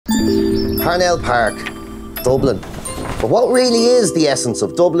Parnell Park, Dublin. But what really is the essence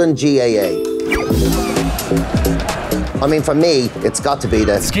of Dublin GAA? I mean, for me, it's got to be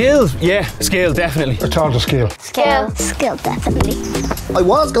the... Skill, yeah, skill, definitely. It's all the skill. Skill. Skill, definitely. I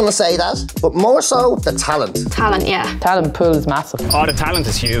was going to say that, but more so the talent. Talent, yeah. Talent pool is massive. Oh, the talent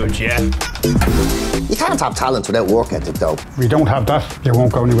is huge, yeah. You can't have talent without work ethic, though. If you don't have that, you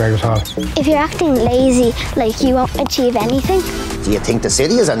won't go anywhere at all. If you're acting lazy, like you won't achieve anything. Do you think the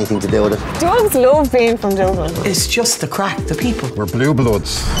city has anything to do with it? Dogs love being from Dublin. It's just the crack, the people. We're blue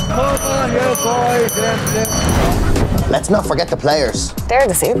bloods. Come on, you boys. Let's not forget the players. They're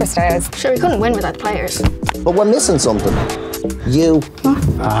the superstars. Sure, we couldn't win without players. But we're missing something. You.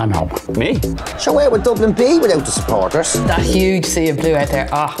 Ah, no. Me? So where would Dublin be without the supporters? That huge sea of blue out there.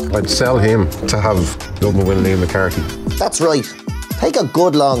 I'd sell him to have Dublin win Liam McCarthy. That's right. Take a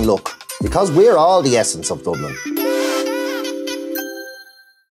good long look, because we're all the essence of Dublin.